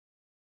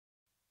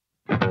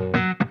Welcome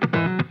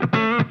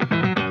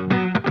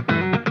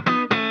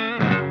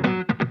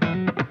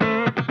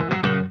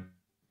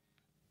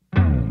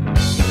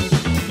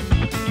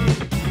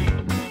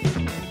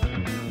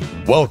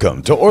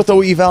to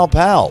Ortho Eval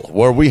Pal,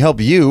 where we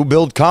help you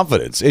build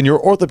confidence in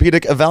your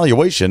orthopedic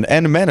evaluation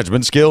and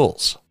management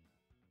skills.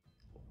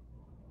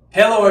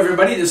 Hello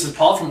everybody, this is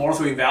Paul from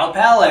Ortho Eval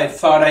Pal. I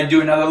thought I'd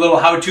do another little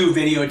how-to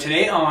video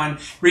today on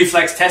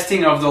reflex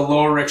testing of the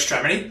lower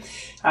extremity.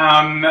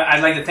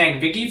 I'd like to thank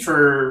Vicky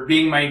for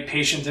being my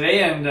patient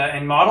today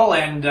and model,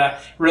 and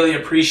really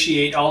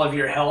appreciate all of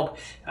your help.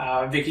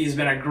 Vicky's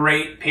been a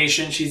great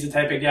patient. She's the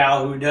type of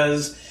gal who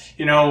does,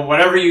 you know,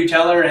 whatever you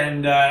tell her,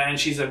 and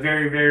she's a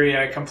very,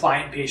 very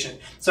compliant patient.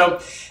 So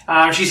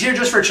she's here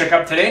just for a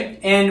checkup today,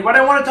 and what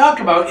I want to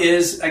talk about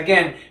is,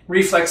 again,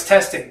 reflex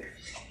testing.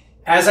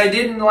 As I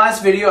did in the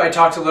last video, I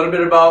talked a little bit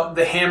about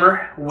the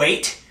hammer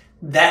weight.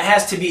 That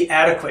has to be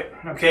adequate,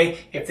 okay?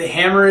 If the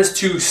hammer is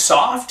too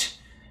soft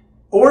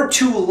or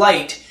too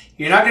light,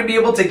 you're not going to be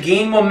able to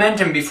gain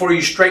momentum before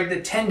you strike the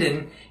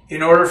tendon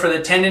in order for the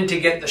tendon to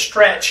get the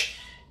stretch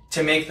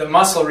to make the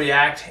muscle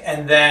react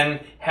and then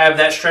have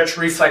that stretch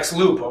reflex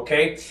loop,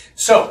 okay?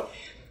 So,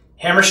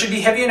 hammer should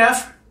be heavy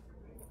enough.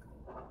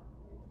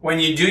 When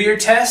you do your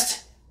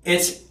test,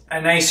 it's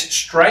a nice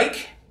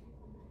strike,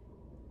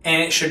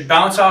 and it should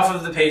bounce off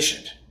of the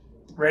patient.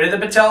 Right at the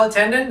patella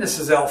tendon, this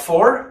is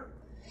L4.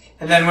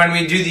 And then when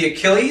we do the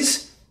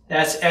Achilles,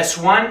 that's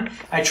S1.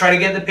 I try to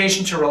get the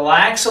patient to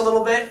relax a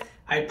little bit.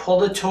 I pull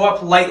the toe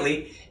up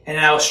lightly, and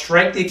I'll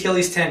strike the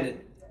Achilles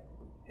tendon.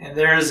 And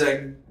there's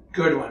a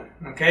good one,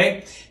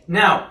 okay?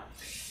 Now,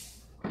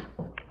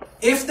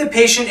 if the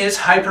patient is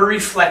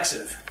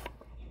hyperreflexive,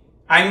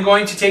 I'm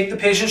going to take the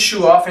patient's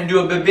shoe off and do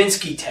a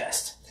Babinski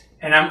test.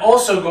 And I'm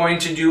also going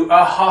to do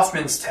a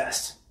Hoffman's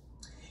test.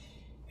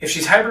 If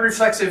she's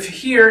hyperreflexive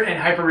here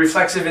and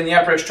hyperreflexive in the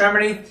upper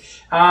extremity,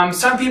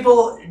 some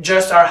people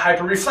just are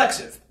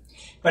hyperreflexive.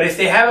 But if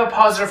they have a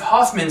positive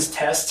Hoffman's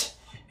test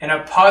and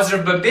a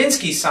positive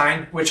Babinski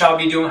sign, which I'll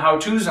be doing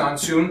how-tos on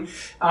soon,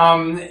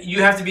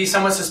 you have to be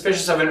somewhat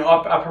suspicious of an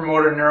upper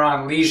motor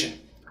neuron lesion.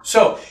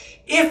 So,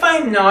 if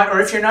I'm not, or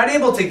if you're not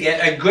able to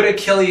get a good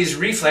Achilles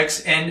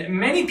reflex, and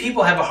many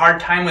people have a hard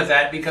time with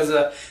that because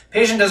the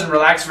patient doesn't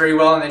relax very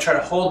well and they try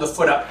to hold the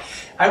foot up,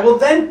 I will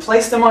then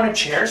place them on a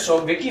chair.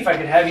 So, Vicky, if I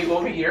could have you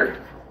over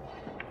here.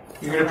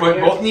 You're going to put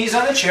both knees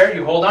on the chair,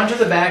 you hold on to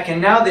the back,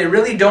 and now they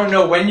really don't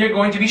know when you're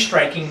going to be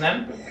striking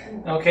them,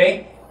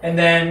 okay? And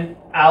then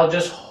I'll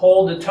just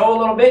hold the toe a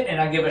little bit, and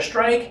I'll give a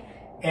strike,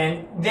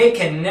 and they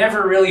can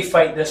never really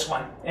fight this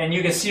one. And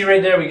you can see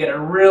right there, we get a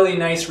really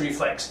nice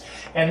reflex.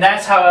 And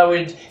that's how I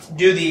would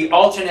do the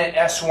alternate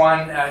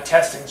S1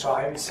 testing. So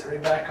I'll have you sit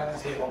right back on the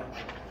table.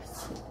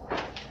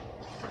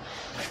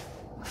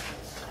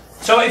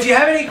 So if you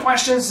have any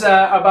questions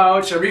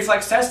about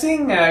reflex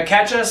testing,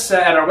 catch us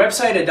at our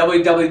website at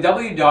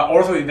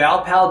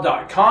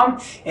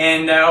www.orthoevalpal.com,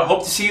 and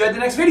hope to see you at the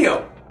next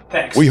video.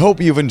 Thanks. We hope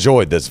you've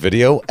enjoyed this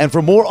video, and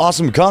for more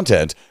awesome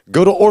content,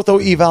 go to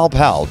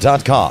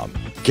orthoevalpal.com.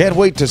 Can't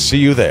wait to see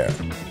you there.